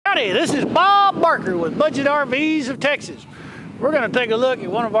Howdy, this is Bob Barker with Budget RVs of Texas. We're going to take a look at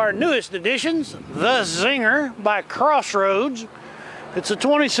one of our newest additions, the Zinger by Crossroads. It's a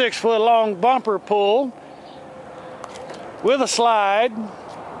 26-foot long bumper pull with a slide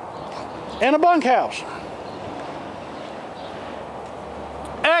and a bunkhouse.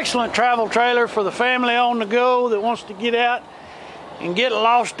 Excellent travel trailer for the family on the go that wants to get out and get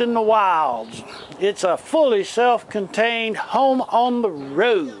lost in the wilds. It's a fully self-contained home on the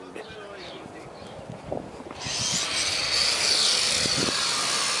road.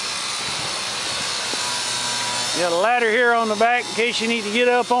 You got a ladder here on the back in case you need to get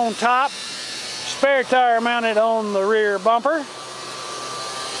up on top. Spare tire mounted on the rear bumper.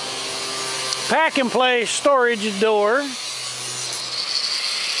 Pack and play storage door.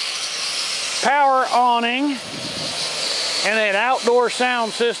 Power awning. And an outdoor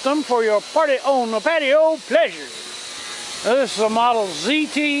sound system for your party on the patio pleasure. Now, this is a model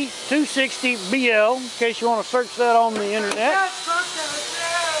ZT-260-BL, in case you want to search that on the internet.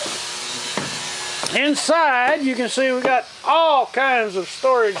 Inside, you can see we got all kinds of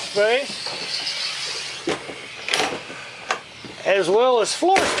storage space, as well as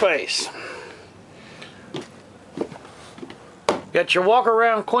floor space. Got your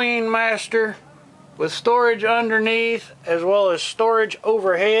walk-around queen master with storage underneath as well as storage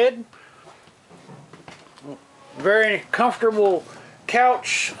overhead. Very comfortable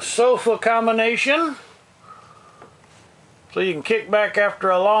couch sofa combination. So you can kick back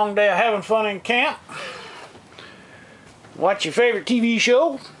after a long day of having fun in camp. Watch your favorite TV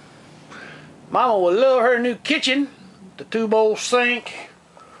show. Mama will love her new kitchen. The 2-bowl sink.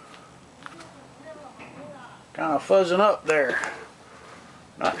 Kind of fuzzing up there.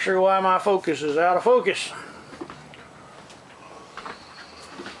 Not sure why my focus is out of focus.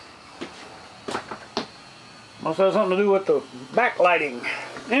 Must have something to do with the backlighting.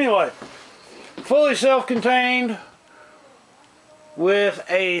 Anyway, fully self-contained with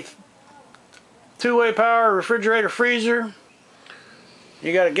a 2-way power refrigerator freezer.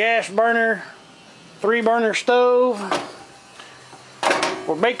 You got a gas burner, 3-burner stove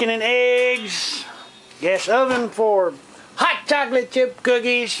for bacon and eggs, gas oven for hot chocolate chip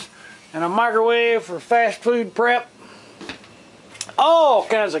cookies, and a microwave for fast food prep. All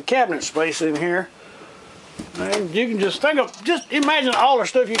kinds of cabinet space in here. And you can just imagine all the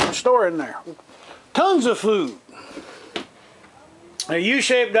stuff you can store in there. Tons of food. A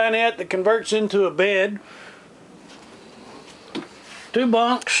U-shaped dinette that converts into a bed. 2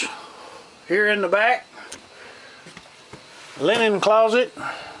 bunks here in the back. Linen closet.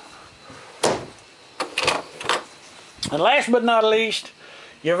 And last but not least,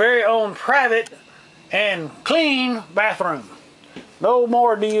 your very own private and clean bathroom. No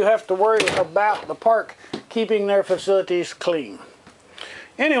more do you have to worry about the park keeping their facilities clean.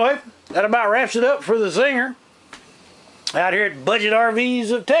 Anyway, that about wraps it up for the Zinger. Out here at Budget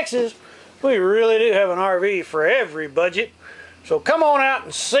RVs of Texas, we really do have an RV for every budget. So come on out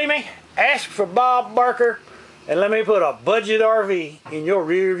and see me, ask for Bob Barker, and let me put a budget RV in your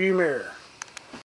rear view mirror.